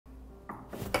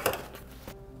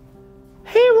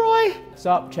What's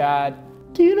up, Chad?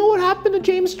 Do you know what happened to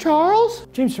James Charles?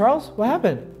 James Charles? What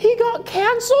happened? He got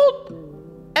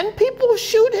canceled and people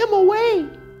shooed him away.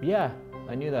 Yeah,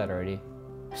 I knew that already.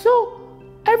 So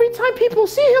every time people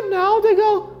see him now, they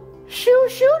go, "Shoo,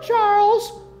 shoo,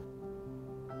 Charles."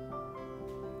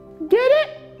 Get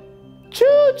it?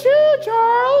 Choo, choo,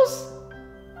 Charles.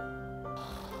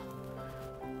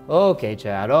 Okay,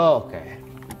 Chad, okay.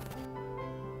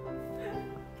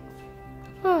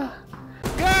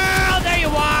 Girl, there you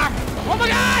are! Oh my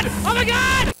god! Oh my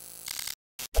god!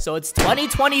 So it's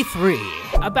 2023.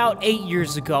 About 8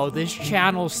 years ago, this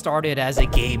channel started as a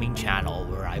gaming channel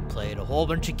where I played a whole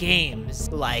bunch of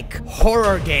games, like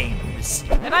horror games.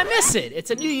 And I miss it. It's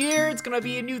a new year, it's gonna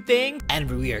be a new thing, and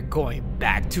we are going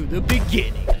back to the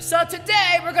beginning. So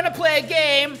today, we're gonna play a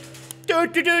game,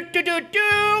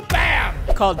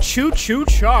 bam! Called Choo Choo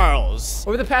Charles.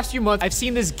 Over the past few months, I've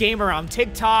seen this game around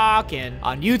TikTok and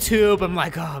on YouTube. I'm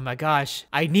like, oh my gosh,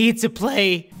 I need to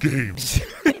play games.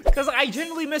 Because I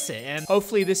genuinely miss it. And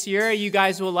hopefully this year, you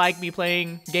guys will like me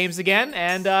playing games again.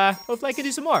 And hopefully I can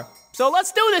do some more. So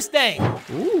let's do this thing.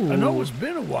 Ooh. I know it's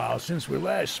been a while since we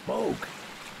last spoke,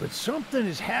 but something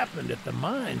has happened at the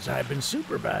mines I've been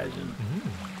supervising.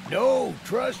 No,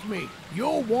 trust me,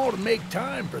 you'll want to make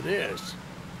time for this.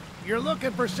 You're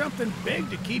looking for something big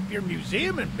to keep your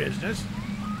museum in business?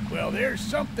 Well, there's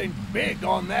something big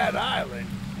on that island.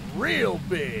 Real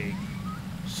big.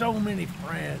 So many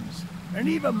friends. And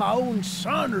even my own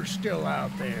son are still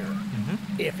out there.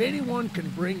 If anyone can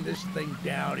bring this thing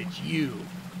down, it's you.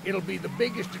 It'll be the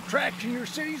biggest attraction your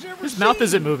city's ever seen. His mouth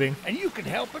isn't moving. And you can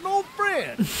help an old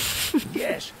friend.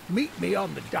 Yes, meet me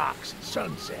on the docks at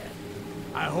sunset.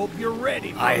 I hope you're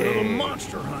ready for a little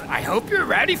monster hunt. I hope you're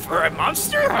ready for a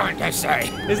monster hunt, I say.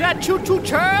 Is that Choo Choo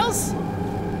Charles?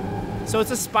 So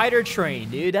it's a spider train,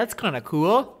 dude. That's kind of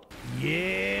cool.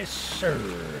 Yes, sir.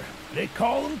 They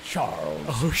call him Charles.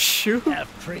 Oh, shoot.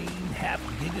 Half train, half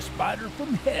biggest spider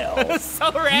from hell. That's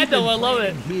so random, I love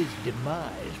it. His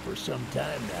demise for some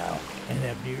time now, and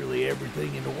have nearly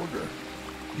everything in order.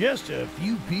 Just a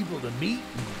few people to meet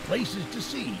and places to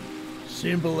see.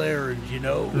 Simple errands, you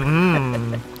know.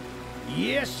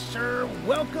 Yes, sir.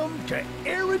 Welcome to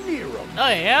Aranerum. Oh,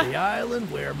 yeah? The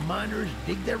island where miners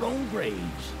dig their own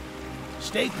graves.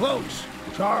 Stay close.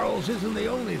 Charles isn't the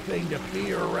only thing to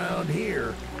fear around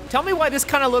here. Tell me why this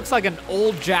kind of looks like an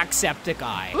old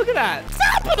Jacksepticeye. Look at that.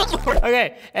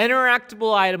 Okay,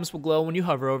 interactable items will glow when you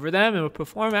hover over them and will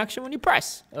perform action when you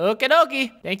press. Okie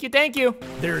dokie. Thank you, thank you.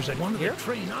 There's one of the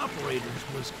train operators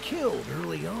was killed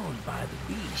early on by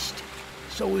the beast.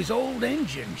 So his old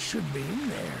engine should be in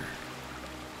there.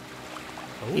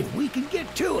 If we can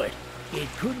get to it, it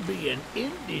could be an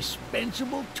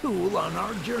indispensable tool on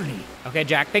our journey. Okay,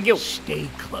 Jack, thank you. Stay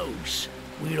close.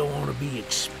 We don't want to be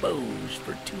exposed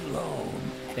for too long.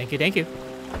 Thank you, thank you.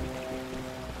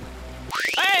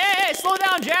 Hey, slow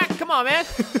down, Jack. Come on, man.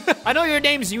 I know your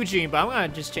name's Eugene, but I'm gonna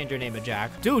just change your name to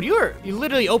Jack. Dude, you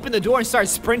literally opened the door and started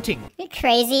sprinting. You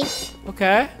crazy?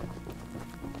 Okay.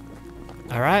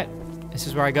 All right. This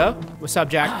is where I go. What's up,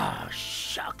 Jack? Ah,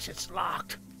 shucks, it's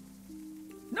locked.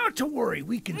 Not to worry,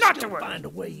 we can still find a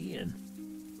way in.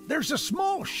 There's a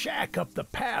small shack up the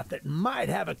path that might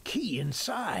have a key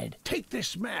inside. Take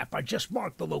this map, I just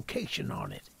marked the location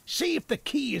on it. See if the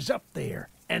key is up there,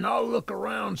 and I'll look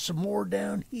around some more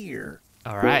down here.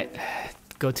 All right,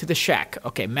 go to the shack.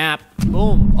 Okay, map,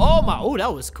 boom. Oh,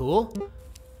 that was cool.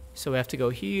 So we have to go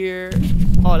here.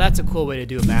 Oh, that's a cool way to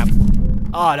do a map.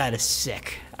 Oh, that is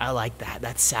sick. I like that,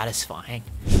 that's satisfying.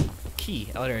 Key,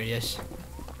 oh, there it is.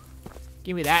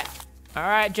 Give me that. All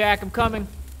right, Jack, I'm coming.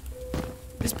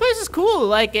 This place is cool.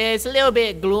 Like, it's a little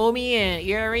bit gloomy and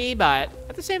eerie, but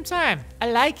at the same time,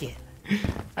 I like it.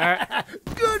 All right.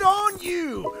 Good on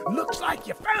you. Looks like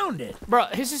you found it. Bro,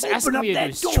 he's just asking me to do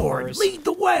his chores. Lead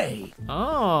the way.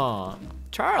 Oh,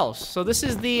 Charles. So this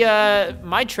is the,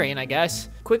 my train, I guess.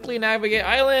 Quickly navigate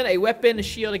island, a weapon, a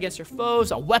shield against your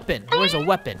foes. A weapon. Where's a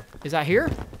weapon? Is that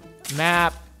here?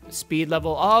 Map. Speed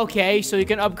level, okay, so you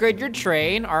can upgrade your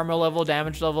train, armor level,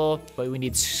 damage level, but we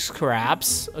need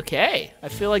scraps. Okay, I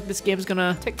feel like this game is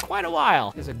gonna take quite a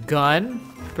while. There's a gun,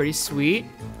 pretty sweet.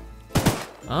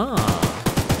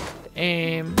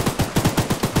 Aim.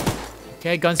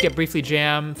 Okay, guns get briefly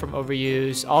jammed from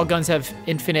overuse. All guns have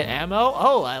infinite ammo.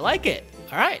 Oh, I like it.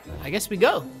 All right, I guess we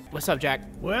go. What's up, Jack?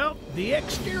 Well, the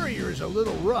exterior is a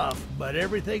little rough, but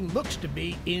everything looks to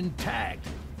be intact.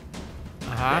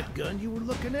 That gun you were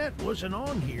looking at wasn't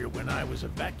on here when I was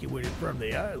evacuated from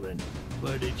the island,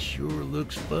 but it sure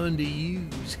looks fun to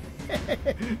use.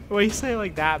 What do you say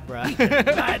like that, bro?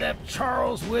 Light up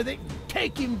Charles with it,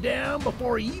 take him down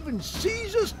before he even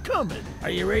sees us coming. Are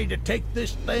you ready to take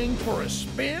this thing for a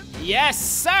spin? Yes,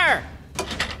 sir!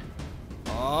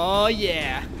 Oh,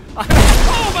 yeah.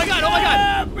 Oh my god, oh my god!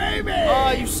 Yeah, baby!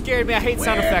 Oh, you scared me. I hate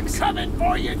sound effects. Coming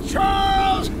for you,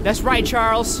 Charles! That's right,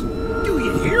 Charles. Do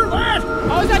you hear that?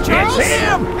 Oh, is that Charles? It's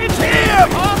him! It's him!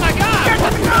 Oh my god! Get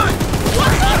the gun!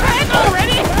 What the heck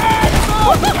already?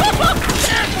 Careful!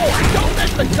 Don't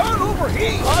let the gun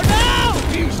overheat! Oh no!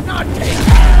 He's not taking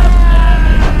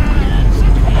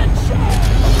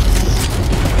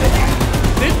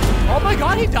Oh my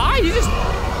god, he died? He just...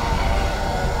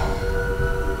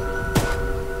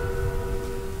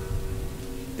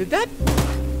 Did that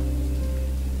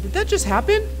just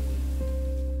happen?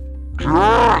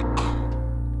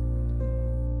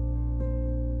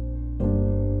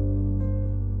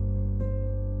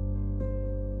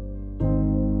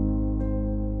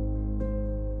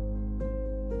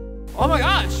 Oh my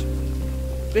gosh!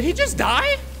 Did he just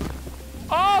die?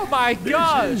 Oh my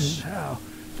gosh! This is how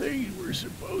things were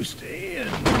supposed to end.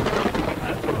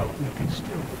 I thought we could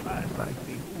still fight like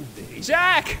the old days.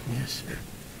 Jack! Yes, sir.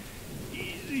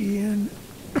 Easy in,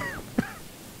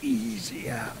 easy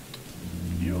out.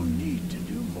 You'll need to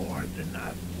do more than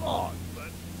I thought,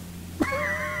 but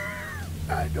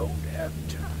I don't have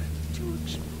time to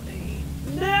explain.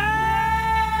 No!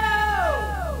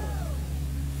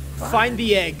 Find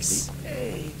the eggs. The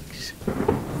eggs.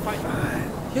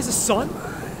 He has a son?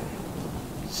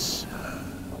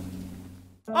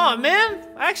 Oh man,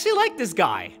 I actually like this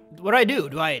guy. What do I do?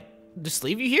 Do I just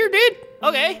leave you here, dude?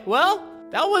 Okay, well,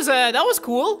 that was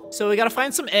cool. So we gotta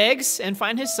find some eggs and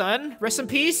find his son. Rest in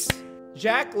peace.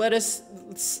 Jack, let's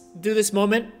do this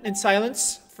moment in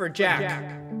silence for Jack.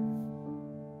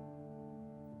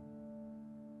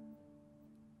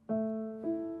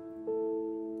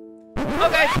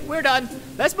 Okay, we're done.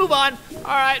 Let's move on.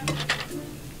 All right.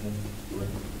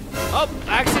 Oh,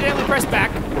 I accidentally pressed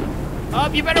back. Oh,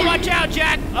 you better watch out,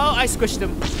 Jack. Oh, I squished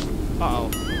him. Uh-oh.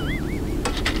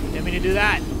 Didn't mean to do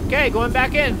that. Okay, going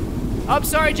back in. Oh,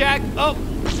 sorry, Jack. Oh,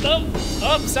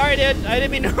 sorry, dude. I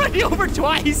didn't mean to run you over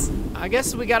twice. I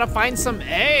guess we gotta find some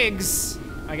eggs.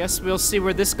 I guess we'll see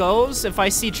where this goes. If I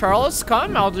see Charles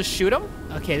come, I'll just shoot him.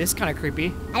 Okay, this is kind of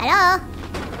creepy. Hello?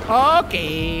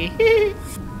 Okay.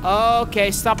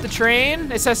 Okay, stop the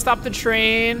train. It says stop the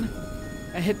train.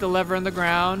 And hit the lever on the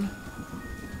ground.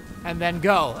 And then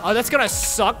go. Oh, that's gonna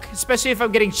suck, especially if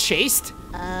I'm getting chased.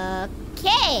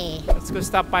 Okay. Let's go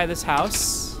stop by this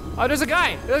house. Oh, there's a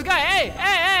guy. There's a guy.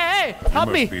 Hey, help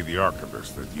me. You must be the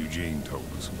archivist that Eugene told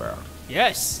us about.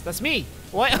 Yes, that's me.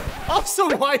 What?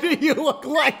 Also, why do you look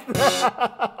like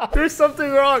that? There's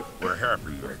something wrong. We're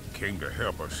happy you came to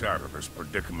help us out of this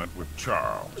predicament with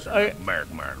Charles and I-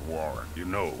 Madman Warren. You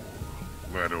know,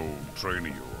 that old train of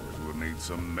yours will need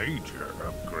some major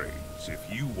upgrades if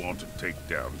you want to take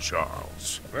down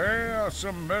Charles. There are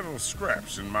some metal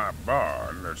scraps in my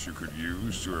barn that you could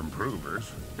use to improve it.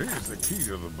 Here's the key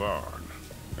to the barn.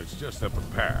 It's just up a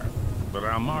path, but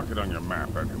I'll mark it on your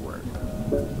map anyway.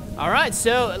 All right,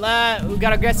 so we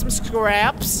gotta get some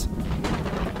scraps.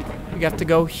 We have to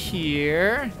go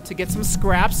here to get some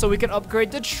scraps so we can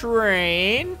upgrade the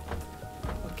train.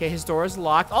 Okay, his door is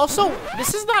locked. Also,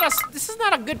 this is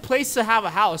not a good place to have a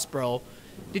house, bro.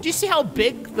 Did you see how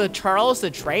big the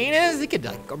train is? He could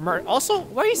like also,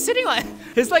 why are you sitting like?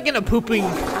 He's like in a pooping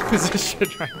position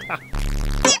right now.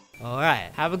 All right,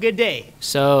 have a good day.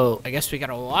 So I guess we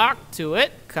gotta walk to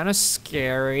it. Kind of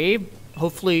scary.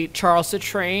 Hopefully Charles the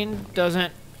train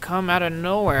doesn't come out of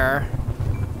nowhere.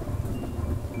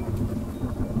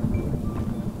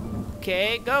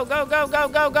 Okay, go.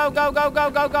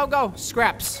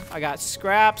 Scraps. I got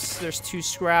scraps. There's 2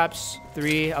 scraps,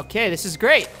 3. Okay, this is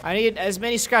great. I need as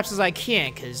many scraps as I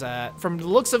can, because from the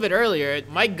looks of it earlier,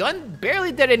 my gun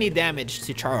barely did any damage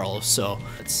to Charles. So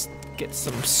let's get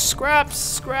some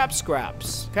scraps.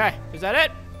 Okay, is that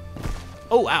it?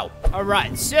 Oh, ow. All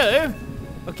right, so,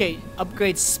 okay,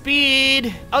 upgrade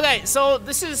speed. Okay, so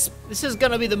this is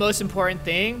gonna be the most important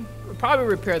thing. We'll probably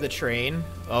repair the train.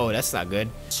 Oh, that's not good.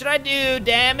 Should I do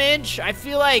damage? I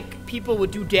feel like people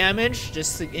would do damage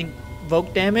just to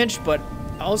invoke damage, but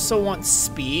I also want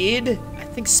speed. I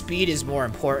think speed is more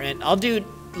important. I'll do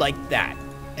like that.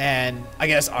 And I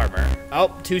guess armor.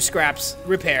 Oh, 2 scraps.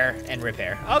 Repair and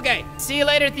repair. Okay, see you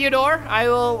later, Theodore. I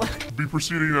will... Be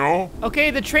proceeding now?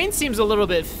 Okay, the train seems a little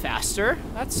bit faster.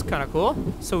 That's kind of cool.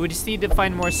 So we just need to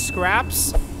find more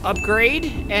scraps, upgrade,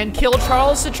 and kill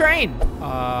Charles the train.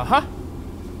 Uh-huh.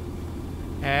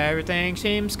 Everything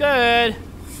seems good.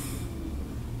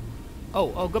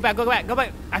 Oh, go back.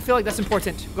 I feel like that's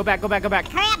important. Go back.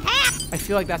 Hurry up. I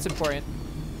feel like that's important.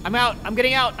 I'm out. I'm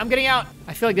getting out. I'm getting out.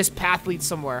 I feel like this path leads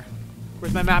somewhere.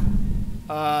 Where's my map?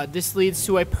 This leads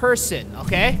to a person,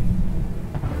 okay?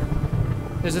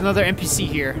 There's another NPC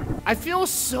here. I feel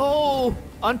so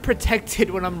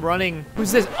unprotected when I'm running.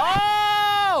 Who's this?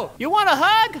 Oh! You want a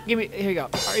hug? Give me, here you go.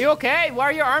 Are you okay? Why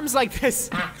are your arms like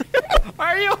this?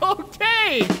 Are you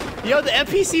okay? Yo, the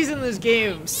NPCs in this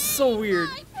game, so weird.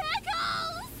 My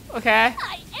pickles! Okay.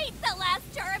 I ate the last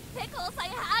jar of pickles I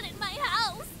had in my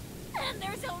house. And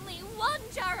there's only one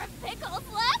jar of pickles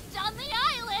left on the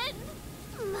island.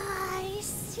 My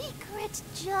secret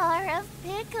jar of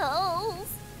pickles.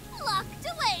 Locked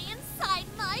away inside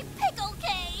my pickle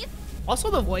cave.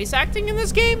 Also, the voice acting in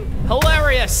this game,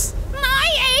 hilarious.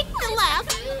 I ate the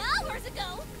last hours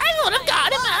ago. I would have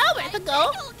got him hours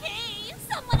ago. Pickle cave.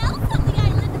 Someone else on the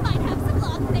island might have some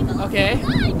locked pickles. Okay.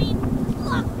 I mean,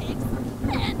 lock picks.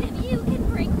 And if you can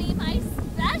bring me my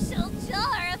special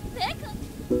jar of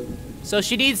pickles. So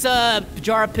she needs a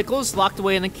jar of pickles locked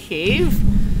away in the cave.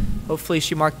 Hopefully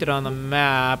she marked it on the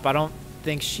map. I don't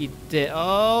think she did.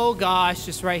 Oh gosh,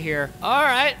 just right here. All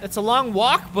right, it's a long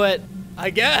walk, but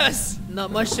I guess not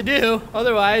much to do.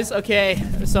 Otherwise, okay.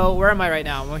 So where am I right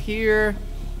now? I'm here.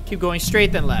 Keep going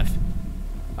straight, then left.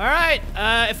 All right,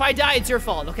 if I die, it's your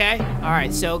fault, okay? All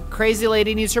right, so crazy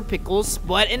lady needs her pickles,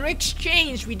 but in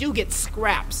exchange, we do get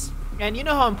scraps. And you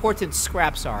know how important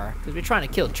scraps are, because we're trying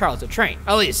to kill Charles the Train.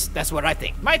 At least, that's what I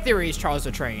think. My theory is Charles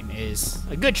the Train is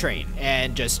a good train,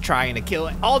 and just trying to kill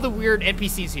all the weird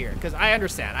NPCs here, because I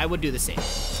understand, I would do the same.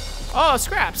 Oh,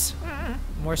 scraps.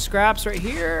 More scraps right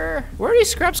here. Where do these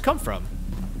scraps come from?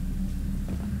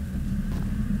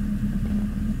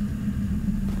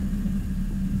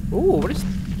 Ooh,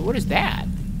 what is that?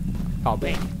 Oh,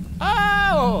 bang.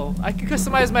 Oh, I can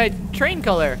customize my train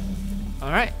color. All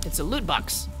right, it's a loot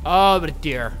box. Oh, but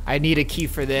dear, I need a key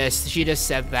for this. She just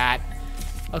said that.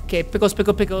 Okay, pickles,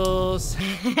 pickles.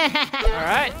 All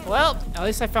right, well, at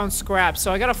least I found scraps.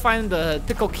 So I gotta find the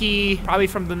pickle key, probably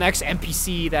from the next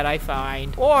NPC that I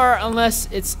find. Or unless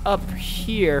it's up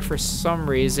here for some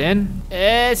reason.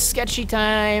 It's sketchy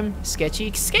time.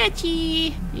 Sketchy,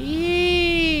 sketchy.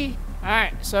 Yee. All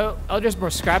right, so there's more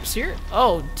scraps here.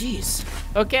 Oh, geez.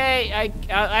 Okay,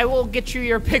 I will get you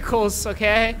your pickles,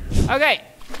 okay? Okay,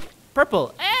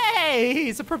 purple. Hey,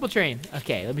 it's a purple train.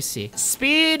 Okay, let me see.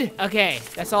 Speed. Okay,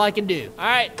 that's all I can do. All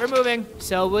right, we're moving.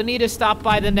 So we'll need to stop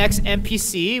by the next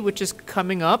NPC, which is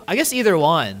coming up. I guess either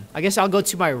one. I guess I'll go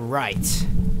to my right.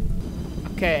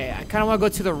 Okay, I kind of want to go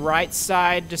to the right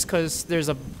side just because there's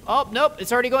a... Oh, nope,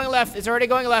 it's already going left. It's already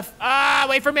going left. Ah,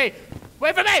 wait for me.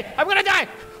 Wait for me. I'm gonna die.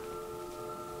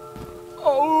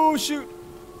 Oh, shoot.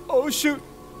 Oh, shoot.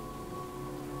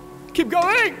 Keep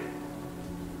going.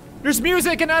 There's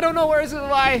music and I don't know where is it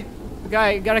lie.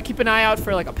 Gotta keep an eye out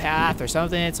for like a path or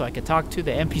something so I can talk to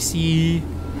the NPC.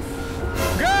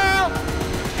 Girl!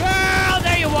 Girl,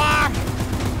 there you are!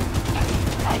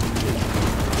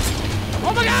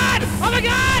 Oh my god! Oh my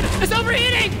god! It's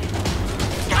overheating!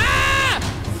 Ah!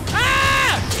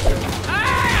 Ah!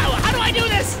 Ah! How do I do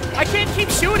this? I can't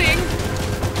keep shooting.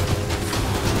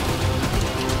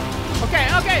 Okay,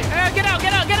 okay, get out, get out,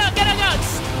 get out, get out, get out!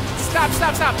 Stop,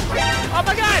 stop, stop! Oh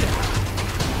my god!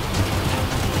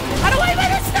 How do I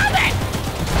make it stop it?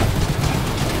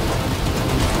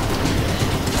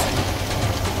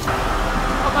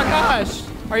 Oh my gosh!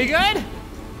 Are you good?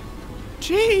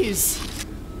 Jeez,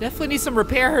 definitely need some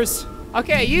repairs.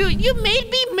 Okay, you made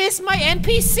me miss my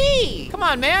NPC. Come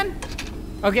on, man.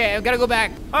 Okay, I've got to go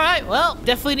back. All right, well,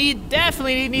 definitely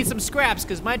need some scraps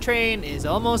because my train is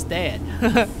almost dead.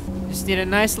 Just need a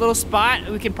nice little spot.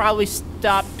 We can probably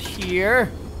stop here.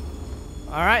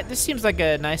 All right, this seems like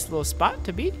a nice little spot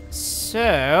to be.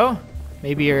 So,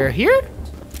 maybe you're here?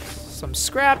 Some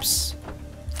scraps.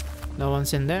 No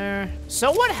one's in there.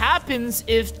 So what happens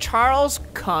if Charles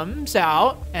comes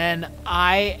out and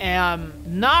I am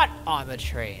not on the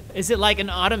train? Is it like an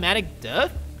automatic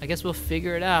death? I guess we'll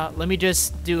figure it out. Let me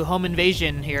just do home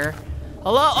invasion here.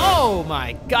 Hello? Oh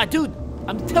my god, dude.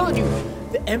 I'm telling you,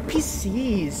 the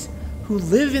NPCs who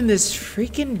live in this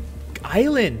freaking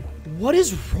island. What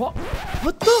is wrong?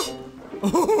 What the?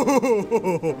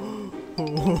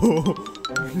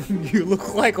 You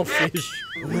look like a fish.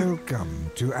 Welcome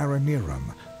to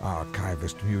Aranirum,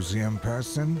 Archivist Museum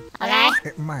person.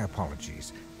 Okay. My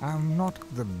apologies. I'm not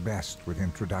the best with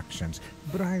introductions,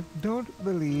 but I don't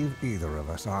believe either of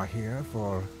us are here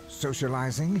for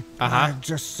socializing. I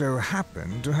just so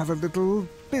happen to have a little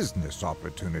business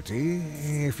opportunity,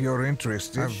 if you're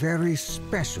interested. A very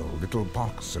special little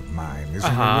box of mine is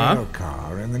in a rail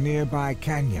car in the nearby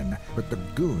canyon, but the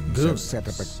goons have set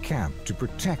up a camp to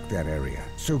protect that area.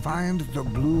 So find the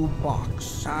blue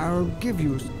box. I'll give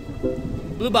you...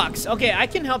 Blue box. Okay, I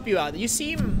can help you out. You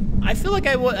seem... I feel like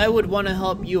I would want to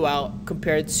help you out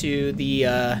compared to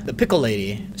the pickle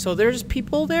lady. So there's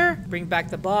people there. Bring back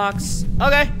the box.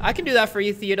 Okay, I can do that for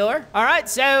you, Theodore. All right,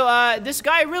 so this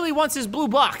guy really wants his blue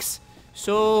box.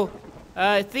 So,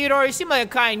 Theodore, you seem like a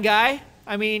kind guy.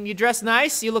 I mean, you dress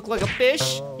nice. You look like a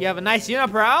fish. You have a nice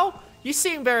unibrow. You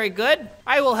seem very good.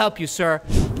 I will help you, sir.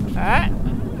 All right.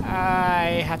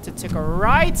 I have to take a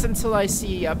right until I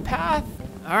see a path.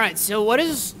 All right, so what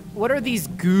are these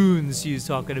goons he's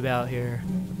talking about here?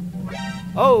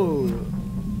 Oh.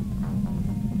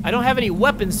 I don't have any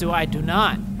weapons, do I? Do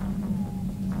not.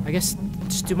 I guess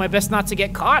just do my best not to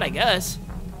get caught, I guess.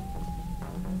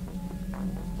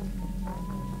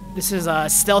 This is a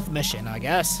stealth mission, I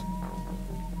guess.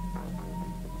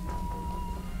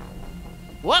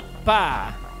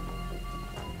 Whoopa!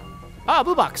 Ah,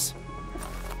 blue box.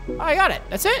 Oh, I got it.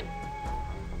 That's it.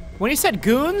 When he said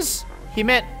goons, he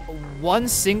meant one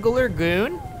singular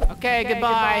goon. Okay,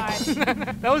 goodbye.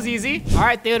 That was easy. All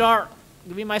right, Theodore,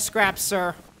 give me my scraps,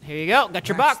 sir. Here you go. Got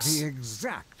your box. The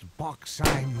exact box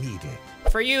I needed.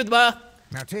 For you, buh.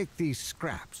 Now take these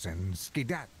scraps and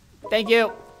skedat. Thank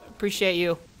you. Appreciate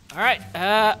you. All right.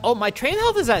 Oh, my train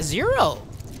health is at 0.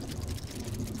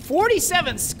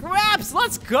 47 scraps.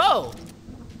 Let's go.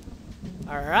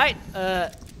 All right.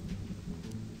 I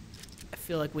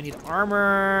feel like we need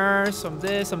armor, some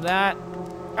this, some that.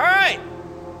 All right.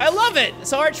 I love it.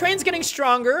 So our train's getting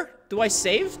stronger. Do I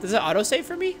save? Does it auto-save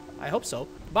for me? I hope so.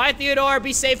 Bye, Theodore.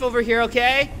 Be safe over here,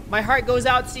 okay? My heart goes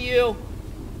out to you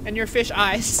and your fish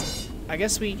eyes. I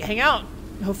guess we hang out.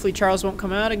 Hopefully Charles won't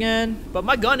come out again. But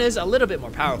my gun is a little bit more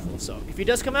powerful, so if he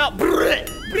does come out,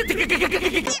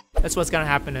 that's what's gonna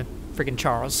happen to freaking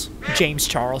Charles. James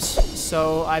Charles.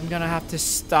 So I'm gonna have to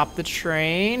stop the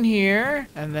train here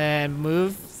and then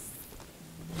move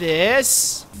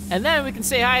this. And then we can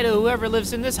say hi to whoever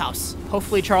lives in this house.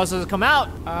 Hopefully Charles doesn't come out.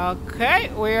 Okay,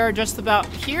 we are just about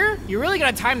here. You're really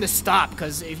gonna time to stop,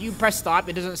 because if you press stop,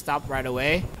 it doesn't stop right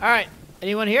away. All right,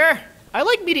 anyone here? I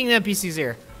like meeting the NPCs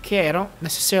here. Okay, I don't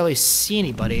necessarily see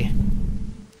anybody.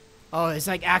 Oh, it's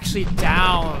like actually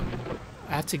down.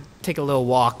 I have to take a little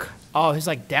walk. Oh, he's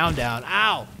like down.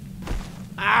 Ow.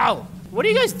 Ow. What do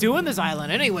you guys do in this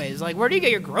island anyways? Like, where do you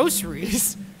get your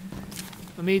groceries?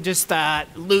 Let me just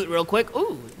loot real quick.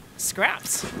 Ooh,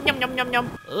 scraps. Yum, yum, yum,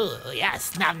 yum. Ooh,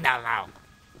 yes, nom, nom, nom.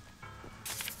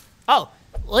 Oh,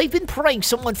 well, I've been praying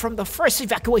someone from the first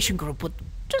evacuation group would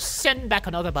just send back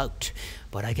another boat.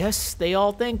 But I guess they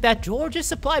all think that George's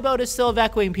supply boat is still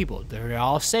evacuating people. They're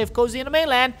all safe, cozy in the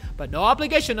mainland, but no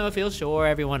obligation to feel sure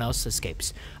everyone else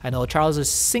escapes. I know Charles'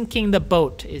 sinking the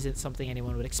boat isn't something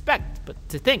anyone would expect, but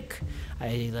to think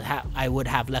I would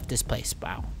have left this place.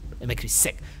 Wow, it makes me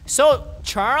sick. So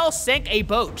Charles sank a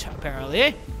boat,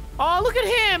 apparently. Oh, look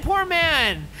at him, poor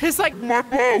man. It's like, my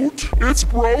boat, it's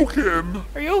broken.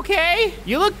 Are you okay?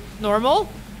 You look normal.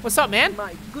 What's up, man?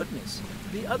 My goodness.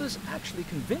 The others actually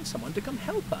convinced someone to come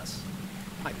help us.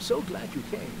 I'm so glad you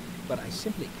came, but I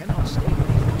simply cannot stay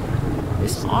here.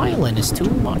 This island is too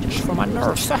much for my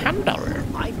nerves to handle.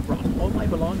 I brought all my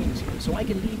belongings here so I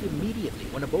can leave immediately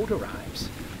when a boat arrives.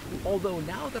 Although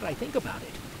now that I think about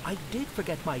it, I did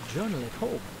forget my journal at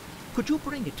home. Could you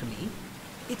bring it to me?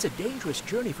 It's a dangerous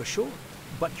journey for sure,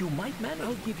 but you might manage.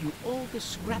 I'll give you all the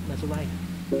scrap metal I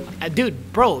have.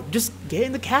 Dude, bro, just get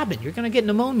in the cabin. You're gonna get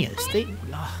pneumonia.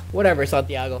 Whatever,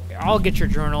 Santiago. Here, I'll get your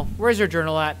journal. Where's your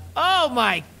journal at? Oh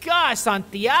my gosh,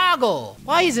 Santiago.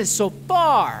 Why is it so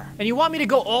far? And you want me to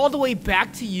go all the way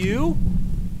back to you?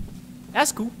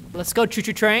 That's cool. Let's go,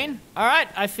 choo-choo train. All right,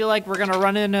 I feel like we're gonna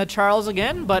run into Charles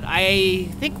again, but I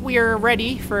think we are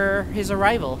ready for his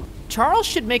arrival. Charles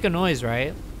should make a noise,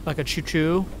 right? Like a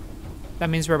choo-choo. That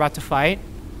means we're about to fight.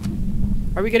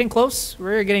 Are we getting close?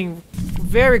 We're getting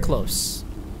very close.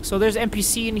 So there's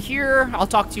NPC in here. I'll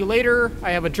talk to you later.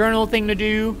 I have a journal thing to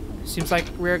do. Seems like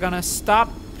we're gonna stop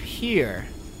here.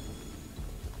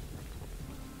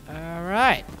 All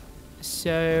right.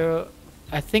 So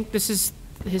I think this is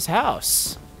his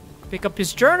house. Pick up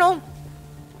his journal.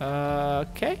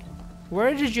 Okay.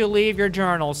 Where did you leave your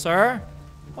journal, sir?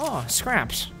 Oh,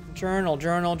 scraps. Journal.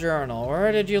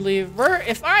 Where did you leave?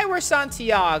 If I were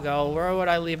Santiago, where would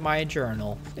I leave my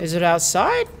journal? Is it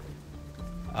outside?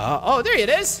 Oh, there it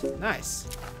is. Nice.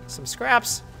 Some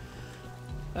scraps.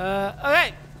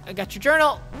 Okay, I got your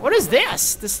journal. What is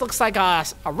this? This looks like a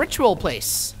ritual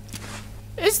place.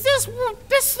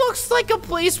 This looks like a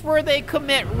place where they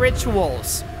commit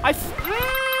rituals.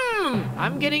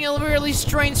 I'm getting a really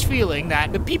strange feeling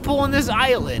that the people on this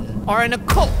island are in a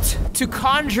cult to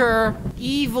conjure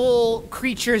evil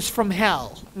creatures from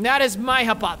hell. And that is my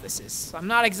hypothesis. I'm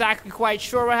not exactly quite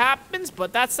sure what happens,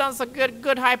 but that sounds like a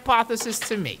good hypothesis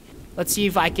to me. Let's see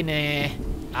if I can,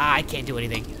 I can't do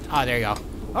anything. Oh, there you go.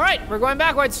 All right, we're going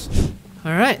backwards.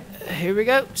 All right, here we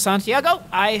go. Santiago,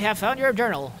 I have found your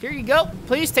journal. Here you go.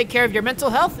 Please take care of your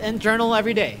mental health and journal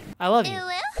every day. I love you.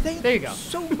 There you go.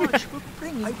 So much for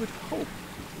bringing. I would hope,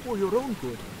 for your own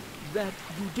good, that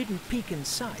you didn't peek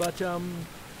inside. But,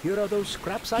 here are those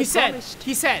scraps I promised.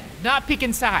 He said, not peek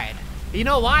inside. You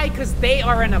know why? Because they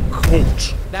are in a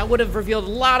cult. That would have revealed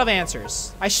a lot of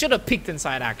answers. I should have peeked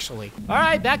inside, actually. All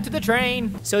right, back to the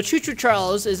train. So Choo Choo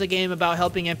Charles is a game about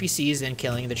helping NPCs and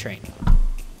killing the train.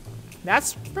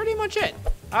 That's pretty much it.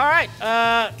 All right,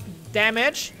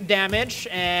 damage,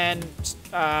 and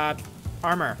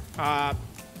armor.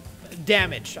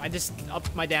 Damage. I just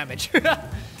upped my damage.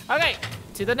 Okay,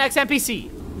 to the next NPC.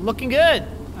 Looking good.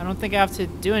 I don't think I have to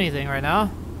do anything right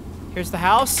now. Here's the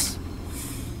house.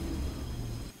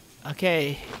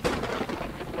 Okay.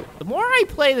 The more I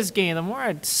play this game, the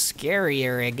more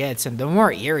scarier it gets, and the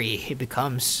more eerie it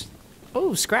becomes.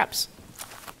 Oh, scraps.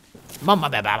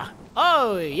 Mama baba.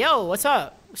 Oh, yo, what's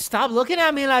up? Stop looking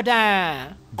at me like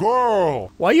that.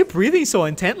 Girl! Why are you breathing so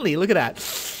intently? Look at that.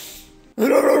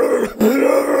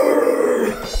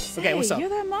 Okay, what's up? You're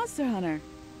that monster hunter.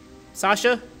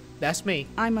 Sasha, that's me.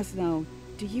 I must know,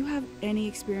 do you have any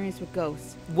experience with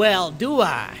ghosts? Well, do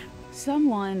I?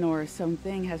 Someone or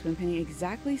something has been painting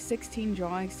exactly 16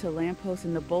 drawings to lampposts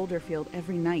in the boulder field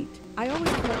every night. I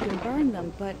always collect and burn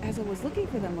them, but as I was looking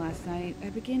for them last night, I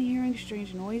began hearing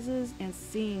strange noises and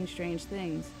seeing strange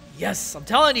things. Yes, I'm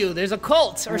telling you, there's a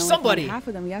cult or somebody. I found half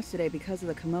of them yesterday because of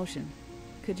the commotion.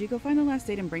 Could you go find the last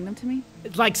date and bring them to me?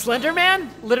 Like Slender Man?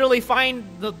 Literally find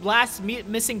the last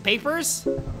missing papers?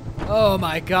 Oh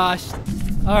my gosh.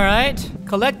 All right,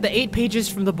 collect the 8 pages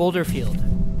from the boulder field.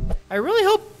 I really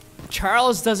hope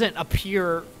Charles doesn't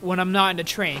appear when I'm not in the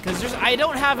train, because I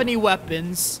don't have any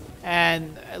weapons,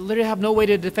 and I literally have no way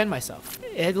to defend myself.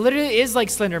 It literally is like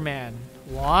Slender Man.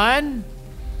 1.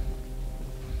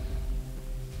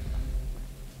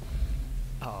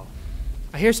 Uh-oh.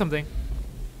 I hear something.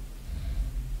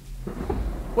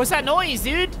 What's that noise,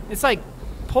 dude? It's like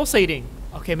pulsating.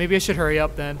 Okay, maybe I should hurry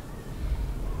up then.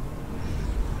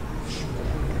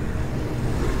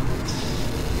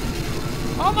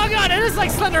 Oh my god, it is like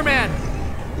Slender Man.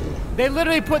 They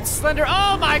literally put Slender.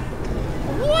 Oh my.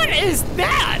 What is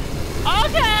that?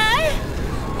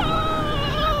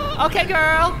 Okay. Okay,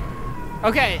 girl.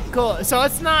 Okay, cool. So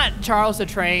it's not Charles the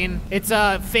Train. It's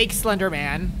a fake Slender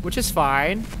Man, which is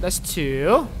fine. That's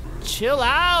 2. Chill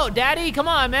out, daddy. Come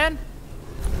on, man.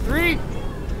 3.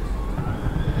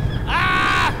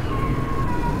 Ah!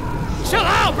 Chill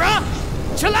out, bro.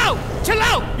 Chill out. Chill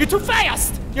out. You're too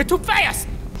fast. You're too fast.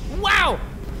 Wow.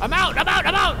 I'm out. Yo,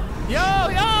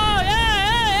 yeah.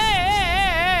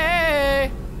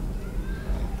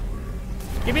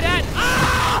 Give me that.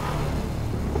 Ah!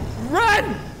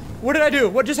 Run! What did I do?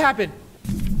 What just happened?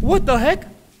 What the heck?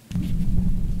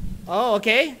 Oh,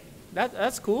 okay.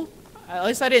 That's cool. At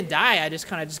least I didn't die. I just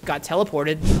kind of got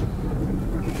teleported.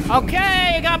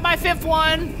 Okay, I got my 5th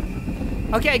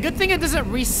one. Okay, good thing it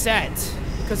doesn't reset.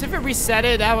 Because if it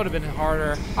resetted, that would have been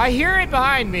harder. I hear it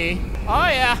behind me. Oh,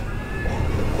 yeah.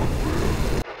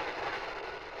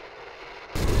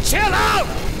 Chill out!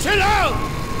 Chill out!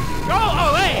 Go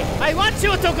away! I want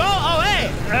you to go away!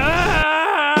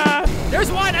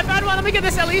 There's one! I found one! Let me get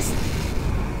this at least!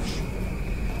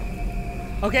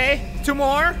 Okay, 2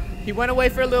 more. He went away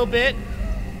for a little bit.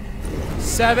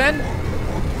 7.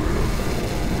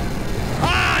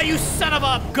 Ah, you son of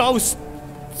a ghost!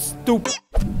 Stupid.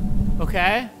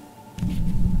 Okay.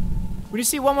 We just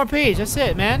see 1 more page. That's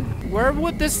it, man. Where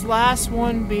would this last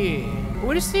one be?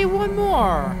 We just see 1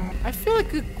 more. I feel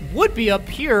like it would be up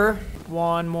here.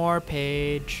 1 more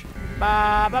page.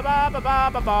 Ba ba ba ba ba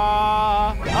ba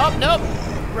ba. Oh, nope.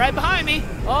 Right behind me.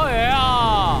 Oh,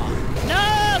 yeah.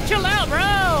 No, chill out,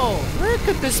 bro. Where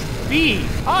could this be?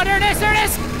 Oh, there it is. There it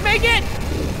is. Make it.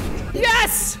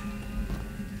 Yes.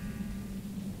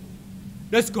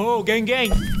 Let's go, gang,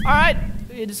 gang. All right.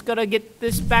 We just gotta get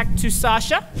this back to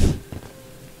Sasha.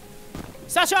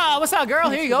 Sasha, what's up, girl?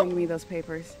 Here you go. Bring me those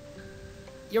papers.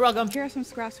 You're welcome. Here are some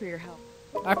scraps for your help.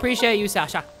 I appreciate you,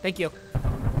 Sasha. Thank you.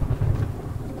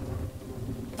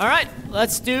 All right,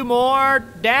 let's do more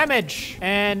damage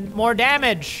and more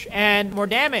damage and more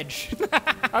damage.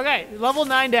 Okay, level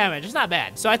 9 damage. It's not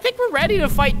bad. So I think we're ready to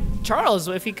fight Charles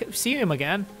if we could see him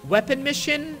again. Weapon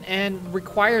mission and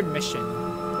required mission.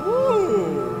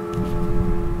 Ooh.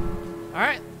 All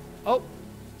right. Oh.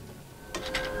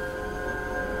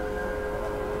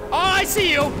 Oh, I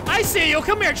see you. I see you.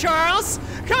 Come here, Charles.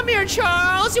 Come here,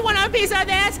 Charles. You want a piece of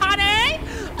this, honey?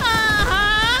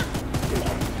 Uh-huh.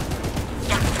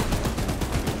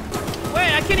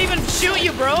 Wait, I can't even shoot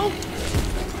you, bro.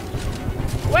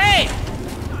 Wait.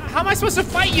 How am I supposed to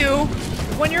fight you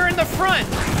when you're in the front?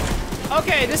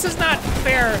 Okay, this is not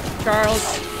fair,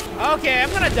 Charles. Okay,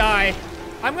 I'm gonna die.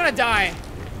 I'm gonna die.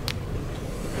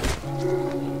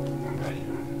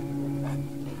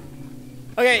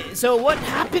 Okay, so what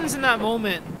happens in that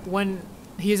moment when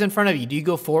he's in front of you? Do you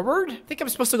go forward? I think I'm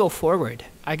supposed to go forward.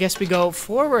 I guess we go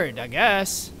forward, I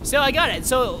guess. So I got it.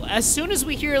 So as soon as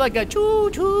we hear like a choo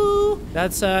choo,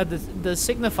 that's the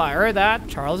signifier that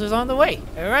Charles is on the way.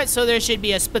 All right, so there should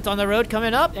be a split on the road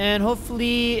coming up, and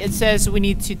hopefully it says we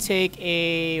need to take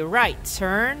a right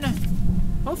turn.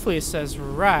 Hopefully it says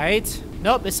right.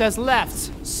 Nope, it says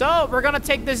left. So we're gonna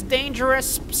take this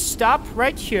dangerous stop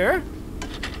right here.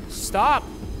 Stop.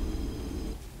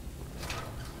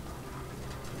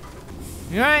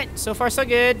 All right, so far so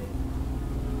good.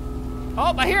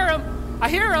 Oh, I hear him. I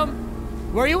hear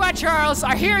him. Where you at, Charles?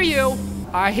 I hear you.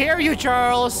 I hear you,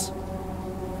 Charles.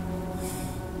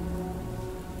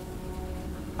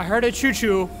 I heard a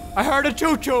choo-choo. I heard a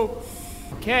choo-choo.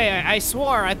 Okay, I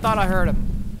swore I thought I heard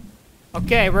him.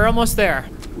 Okay, we're almost there.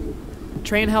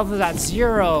 Train health is at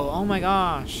 0. Oh my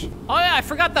gosh. Oh yeah, I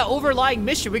forgot the overlying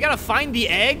mission. We gotta find the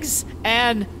eggs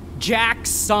and Jack's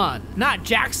son. Not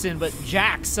Jackson, but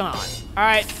Jack's son. All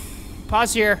right,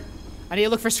 pause here. I need to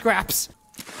look for scraps.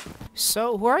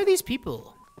 So who are these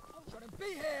people?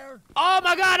 Oh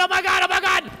my god, oh my god, oh my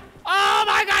god! Oh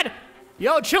my god!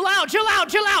 Yo, chill out, chill out,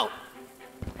 chill out!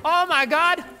 Oh my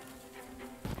god!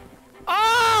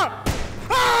 Oh!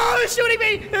 Oh, they're shooting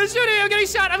me! They're shooting me! I'm getting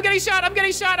shot! I'm getting shot! I'm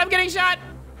getting shot! I'm getting shot!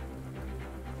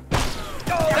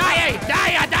 Die!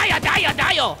 Die! Die! Die!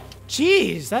 Die!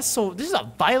 Jeez, that's so. This is a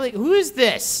violent. Who is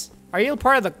this? Are you a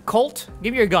part of the cult?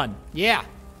 Give me your gun. Yeah,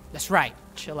 that's right.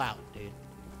 Chill out, dude.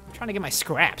 I'm trying to get my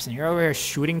scraps, and you're over here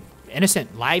shooting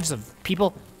innocent lives of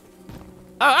people.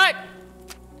 All right.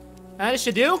 That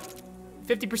should do.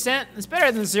 50%. It's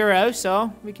better than 0,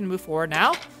 so we can move forward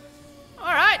now.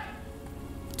 All right.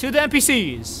 To the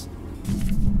NPCs.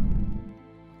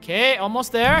 Okay,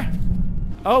 almost there.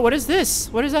 Oh, what is this?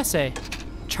 What does that say?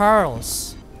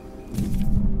 Charles.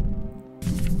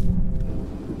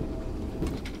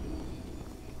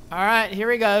 All right, here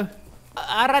we go.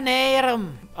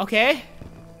 Aranerum. Okay.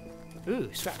 Ooh,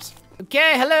 scraps.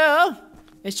 Okay, hello.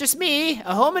 It's just me,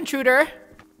 a home intruder.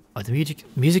 Oh, the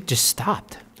music just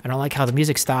stopped. I don't like how the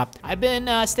music stopped. I've been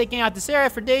staking out this area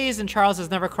for days, and Charles has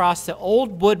never crossed the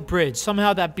old wood bridge.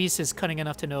 Somehow that beast is cunning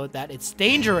enough to know that it's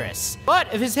dangerous.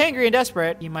 But if he's hangry and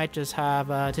desperate, he might just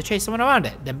have to chase someone around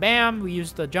it. Then bam, we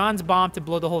use the John's bomb to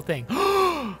blow the whole thing.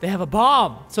 They have a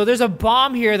bomb. So there's a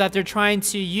bomb here that they're trying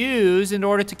to use in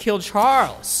order to kill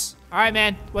Charles. All right,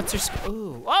 man. What's your...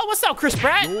 Ooh. Oh, what's up, Chris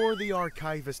Pratt? You're the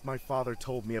archivist my father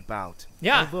told me about.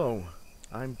 Yeah. Although,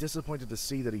 I'm disappointed to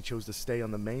see that he chose to stay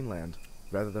on the mainland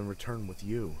rather than return with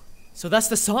you. So that's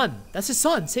the son. That's his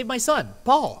son. Save my son,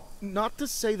 Paul. Not to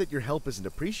say that your help isn't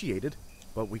appreciated,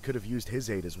 but we could have used his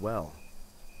aid as well.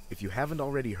 If you haven't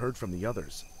already heard from the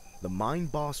others, the mine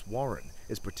boss Warren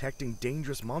is protecting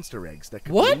dangerous monster eggs that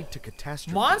could lead to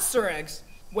catastrophe. Monster eggs?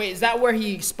 Wait, is that where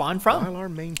he spawned from? While our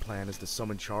main plan is to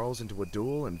summon Charles into a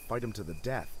duel and fight him to the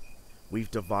death,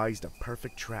 we've devised a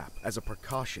perfect trap as a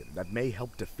precaution that may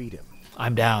help defeat him.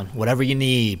 I'm down. Whatever you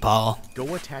need, Paul.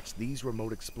 Go attach these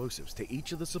remote explosives to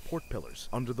each of the support pillars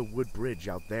under the wood bridge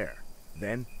out there.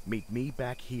 Then meet me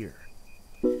back here.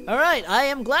 All right, I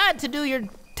am glad to do your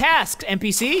tasks,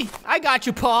 NPC. I got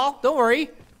you, Paul. Don't worry.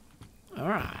 All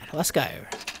right, let's go.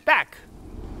 Back.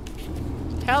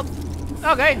 Help.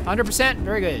 Okay, 100%.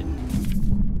 Very good.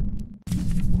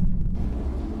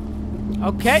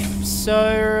 Okay,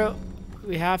 so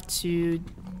we have to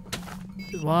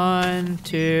 1,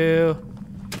 2,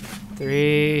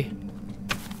 3,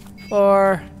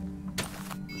 4.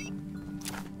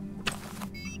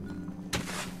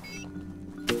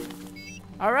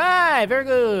 All right, very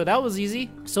good. That was easy.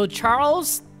 So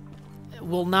Charles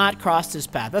will not cross this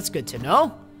path. That's good to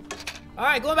know. All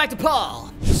right, going back to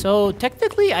Paul. So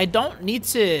technically, I don't need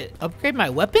to upgrade my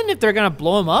weapon if they're gonna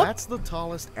blow him up. That's the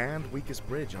tallest and weakest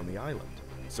bridge on the island.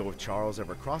 So if Charles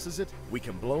ever crosses it, we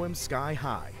can blow him sky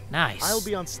high. Nice. I'll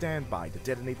be on standby to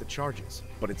detonate the charges,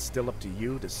 but it's still up to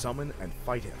you to summon and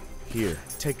fight him. Here,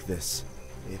 take this.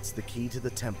 It's the key to the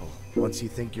temple. Once you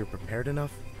think you're prepared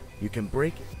enough, you can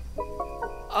break it.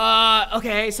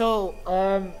 Okay, so,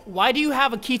 why do you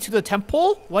have a key to the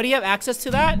temple? Why do you have access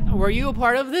to that? Were you a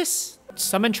part of this?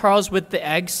 Summon Charles with the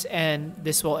eggs, and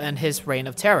this will end his reign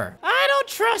of terror. I don't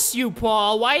trust you,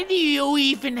 Paul. Why do you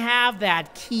even have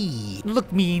that key?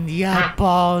 Look me in the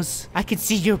eyeballs. I can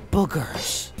see your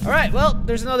boogers. All right, well,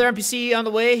 there's another NPC on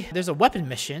the way. There's a weapon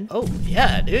mission. Oh,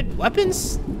 yeah, dude.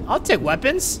 Weapons? I'll take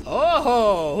weapons.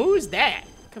 Oh, who's that?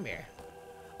 Come here.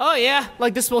 Oh, yeah,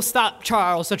 like this will stop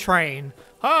Charles the train.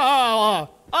 Oh,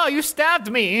 you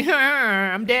stabbed me.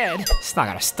 I'm dead. It's not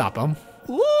gonna stop him.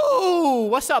 Woo!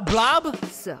 What's up, Blob?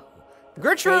 So, the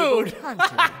Gertrude! fabled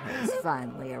hunter has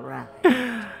finally arrived.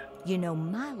 You know,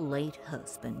 my late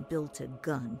husband built a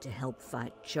gun to help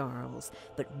fight Charles,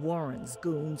 but Warren's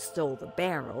goons stole the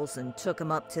barrels and took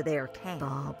them up to their camp.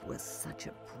 Bob was such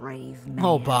a brave man.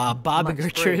 Oh, Bob and Much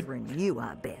Gertrude. braver than you,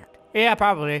 I bet. Yeah,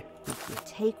 probably. If you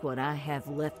take what I have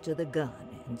left of the gun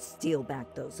and steal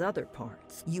back those other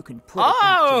parts, you can put it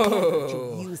back together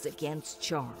to use against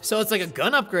Charles. So it's like a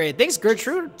gun upgrade. Thanks,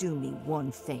 Gertrude. Do me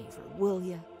one favor, will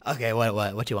you? Okay, what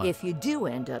do you want? If you do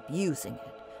end up using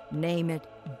it, name it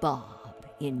Bob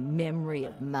in memory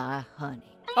of my honey.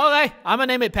 Okay, I'm gonna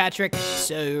name it Patrick.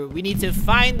 So we need to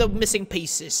find the missing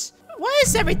pieces. Why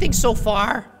is everything so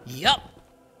far? Yup.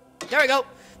 There we go.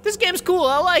 This game's cool.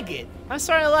 I like it. I'm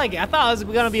starting to like it. I thought it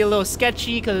was gonna be a little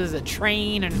sketchy because it's a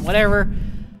train and whatever.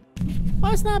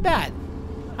 Well, it's not bad.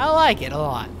 I like it a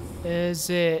lot. Is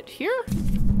it here?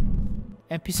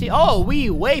 NPC. Oh, we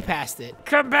way past it.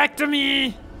 Come back to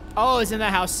me. Oh, it's in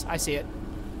that house. I see it.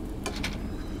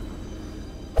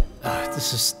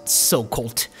 This is so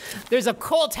cult. There's a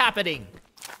cult happening.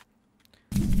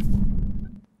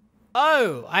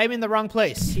 Oh, I'm in the wrong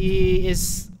place. He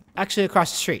is actually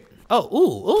across the street. Oh,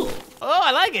 ooh. Oh,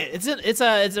 I like it.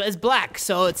 It's black,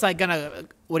 so it's like gonna,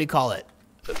 what do you call it?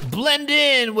 Blend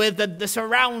in with the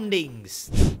surroundings.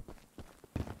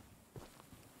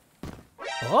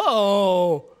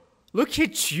 Oh, look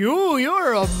at you.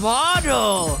 You're a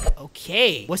model.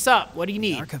 Okay, what's up? What do you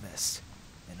need? Archivist,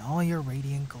 in all your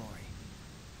radiant glory,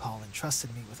 Paul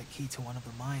entrusted me with a key to one of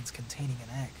the mines containing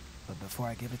an egg. But before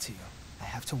I give it to you, I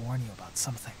have to warn you about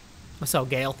something. What's up,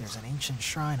 Gale? There's an ancient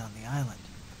shrine on the island,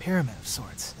 a pyramid of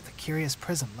sorts, with a curious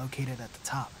prism located at the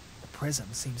top. The prism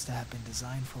seems to have been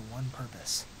designed for one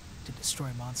purpose, to destroy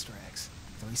monster eggs.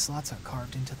 3 slots are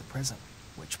carved into the prism,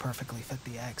 which perfectly fit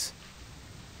the eggs.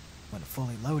 When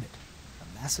fully loaded,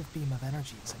 a massive beam of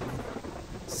energy is emitted,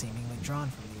 seemingly drawn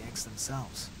from the eggs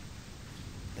themselves.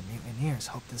 The mutineers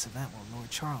hope this event will lure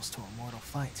Charles to a mortal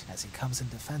fight as he comes in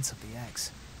defense of the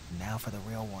eggs. Now for the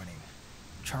real warning.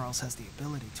 Charles has the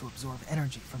ability to absorb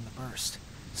energy from the burst,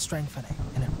 strengthening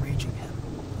and enraging him.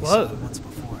 We saw it once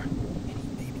before, and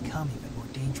he may become even more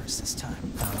dangerous this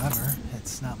time. However,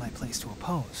 it's not my place to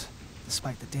oppose,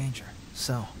 despite the danger.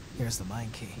 So, here's the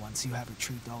mine key. Once you have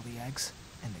retrieved all the eggs,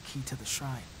 and the key to the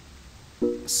shrine.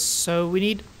 So we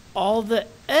need all the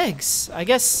eggs, I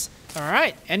guess. All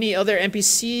right, any other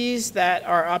NPCs that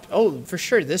are up? Oh, for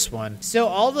sure, this one. So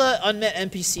all the unmet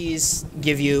NPCs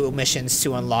give you missions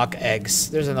to unlock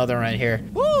eggs. There's another one right here.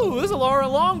 Woo, this is a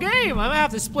long game. I might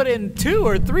have to split it in 2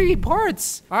 or 3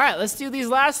 parts. All right, let's do these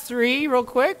last 3 real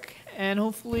quick, and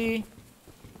hopefully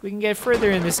we can get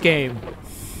further in this game.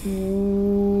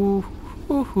 Ooh,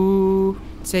 hoo-hoo.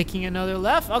 Taking another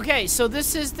left. Okay, so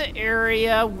this is the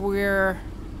area where...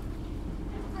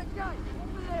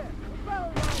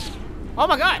 Oh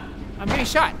my god! I'm getting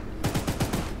shot.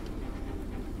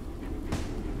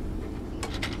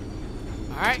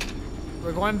 Alright.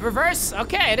 We're going reverse.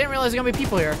 Okay, I didn't realize there were gonna be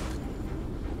people here.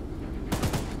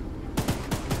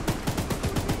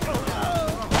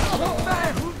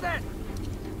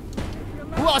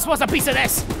 Who else wants a piece of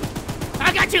this?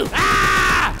 I got you!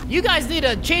 Ah! You guys need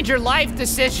to change your life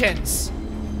decisions.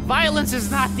 Violence is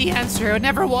not the answer. It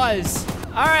never was.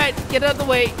 All right, get out of the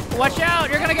way. Watch out,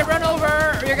 you're gonna get run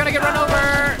over. You're gonna get run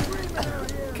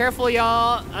over. Careful,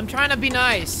 y'all. I'm trying to be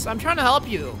nice. I'm trying to help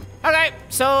you. Okay,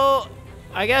 so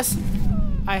I guess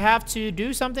I have to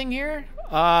do something here.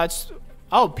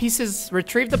 Oh, pieces,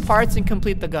 retrieve the parts and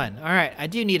complete the gun. All right, I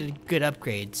do need a good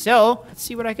upgrade. So let's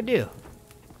see what I can do.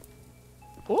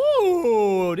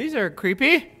 Ooh, these are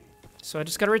creepy. So I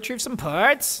just gotta retrieve some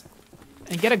parts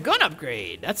and get a gun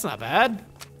upgrade. That's not bad.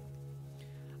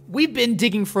 We've been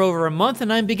digging for over a month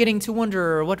and I'm beginning to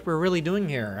wonder what we're really doing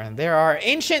here. And there are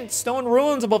ancient stone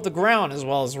ruins above the ground as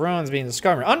well as ruins being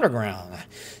discovered underground.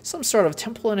 Some sort of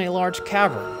temple in a large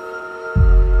cavern.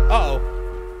 Uh-oh.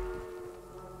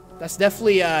 That's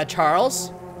definitely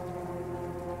Charles.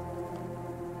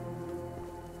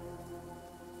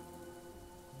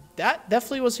 That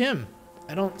definitely was him.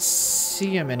 I don't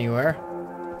see him anywhere.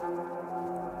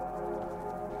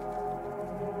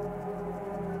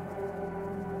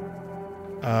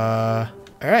 All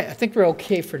right, I think we're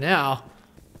okay for now.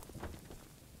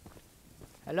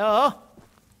 Hello?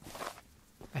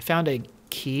 I found a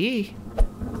key.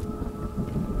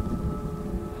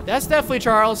 That's definitely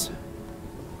Charles.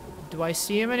 Do I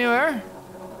see him anywhere?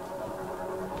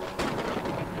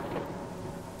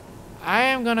 I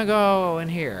am gonna go in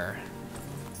here.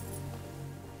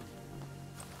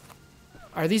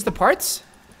 Are these the parts?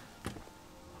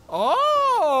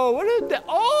 Oh, what is that?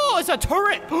 Oh, it's a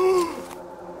turret.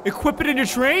 Equip it in your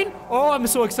train? Oh, I'm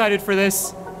so excited for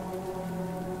this.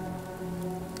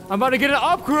 I'm about to get an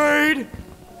upgrade.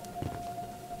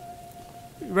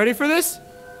 You ready for this?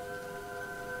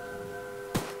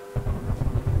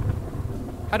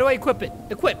 How do I equip it?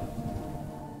 Equip.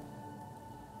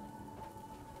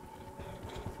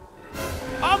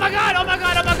 Oh my god, oh my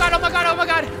god, oh my god, oh my god, oh my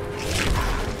god.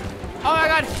 Oh my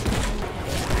god.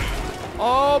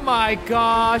 Oh my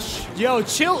gosh. Yo,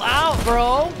 chill out,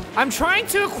 bro. I'm trying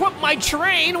to equip my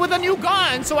train with a new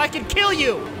gun so I can kill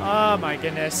you. Oh my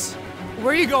goodness.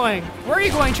 Where are you going? Where are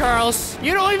you going, Charles?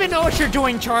 You don't even know what you're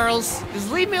doing, Charles.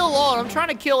 Just leave me alone. I'm trying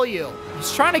to kill you.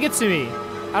 He's trying to get to me.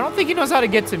 I don't think he knows how to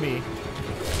get to me.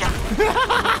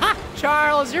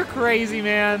 Charles, you're crazy,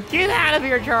 man. Get out of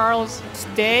here, Charles.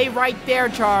 Stay right there,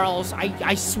 Charles.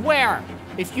 I swear.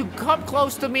 If you come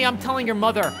close to me, I'm telling your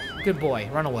mother. Good boy,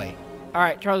 run away. All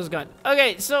right, Charles is gone.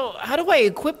 Okay, so how do I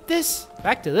equip this?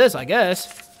 Back to this, I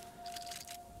guess.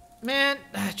 Man,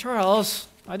 Charles,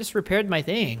 I just repaired my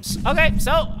things. Okay,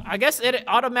 so I guess it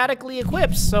automatically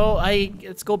equips. So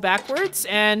let's go backwards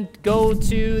and go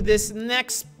to this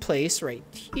next place right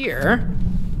here.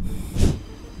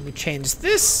 Let me change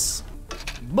this.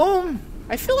 Boom.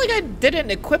 I feel like I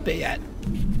didn't equip it yet.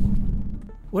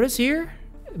 What is here?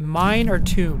 Mine or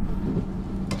tomb?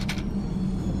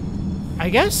 I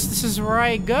guess this is where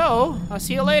I go. I'll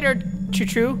see you later, Choo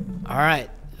Choo. All right,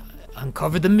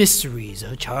 uncover the mysteries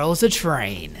of Charles the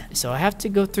Train. So I have to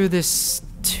go through this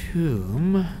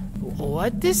tomb.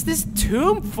 What is this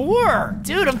tomb for?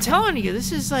 Dude, I'm telling you,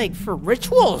 this is like for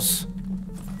rituals.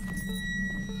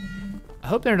 I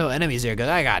hope there are no enemies here because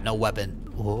I got no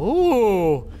weapon.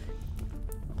 Ooh.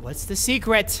 What's the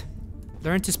secret?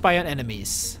 Learn to spy on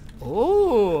enemies.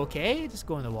 Oh, okay, just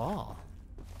go on the wall.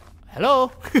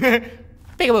 Hello?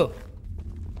 Peekaboo.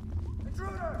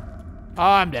 Oh,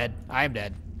 I'm dead. I'm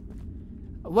dead.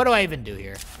 What do I even do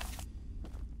here?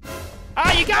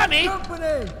 Oh, you got me!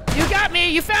 You got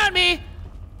me! You found me!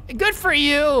 Good for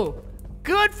you!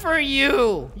 Good for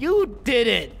you! You did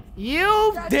it!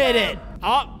 You did it!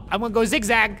 Oh, I'm gonna go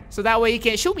zigzag so that way you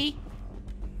can't shoot me.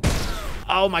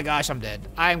 Oh my gosh, I'm dead.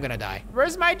 I'm gonna die.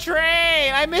 Where's my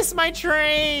train? I missed my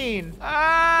train!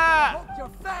 Ah!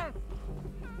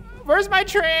 Where's my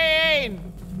train?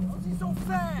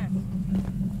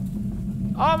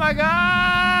 Oh my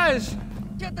gosh!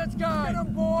 Get this guy! Get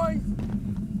him, boys!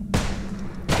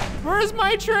 Where's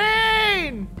my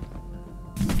train?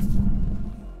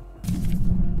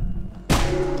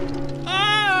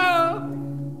 Oh!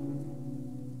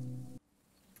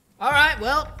 All right,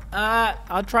 well,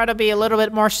 I'll try to be a little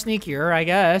bit more sneakier, I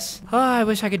guess. Oh, I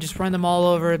wish I could just run them all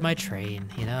over with my train,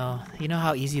 you know? You know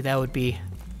how easy that would be.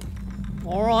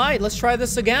 All right, let's try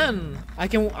this again. I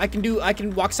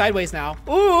can walk sideways now.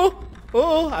 Ooh,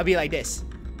 ooh, I'll be like this.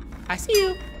 I see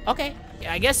you. Okay.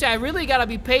 Yeah, I guess I really gotta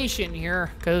be patient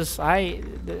here, cause I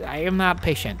am not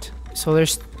patient. So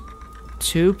there's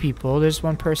two people. There's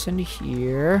one person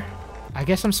here. I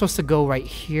guess I'm supposed to go right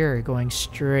here, going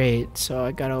straight. So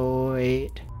I gotta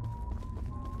wait.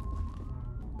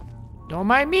 Don't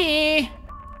mind me.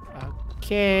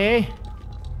 Okay.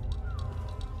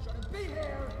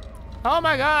 Oh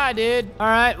my god, dude. All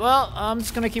right, well, I'm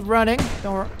just gonna keep running.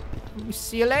 Don't worry.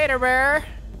 See you later, bear.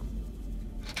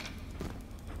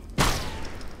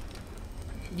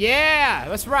 Yeah,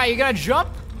 that's right. You're gonna jump?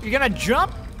 You're gonna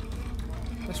jump?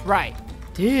 That's right.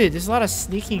 Dude, there's a lot of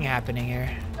sneaking happening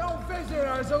here. No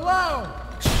visitors alone!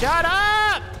 Shut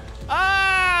up!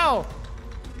 Oh!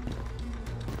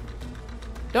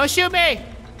 Don't shoot me!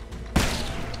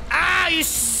 Ah, you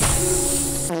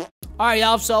Alright,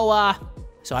 y'all,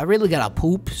 so I really gotta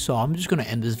poop, so I'm just gonna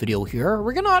end this video here.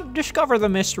 We're gonna discover the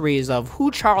mysteries of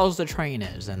who Charles the Train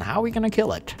is and how we're gonna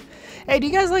kill it. Hey, do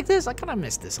you guys like this? I kinda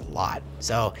missed this a lot.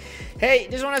 So, hey,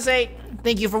 just wanna say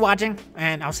thank you for watching,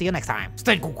 and I'll see you next time.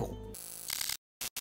 Stay cool.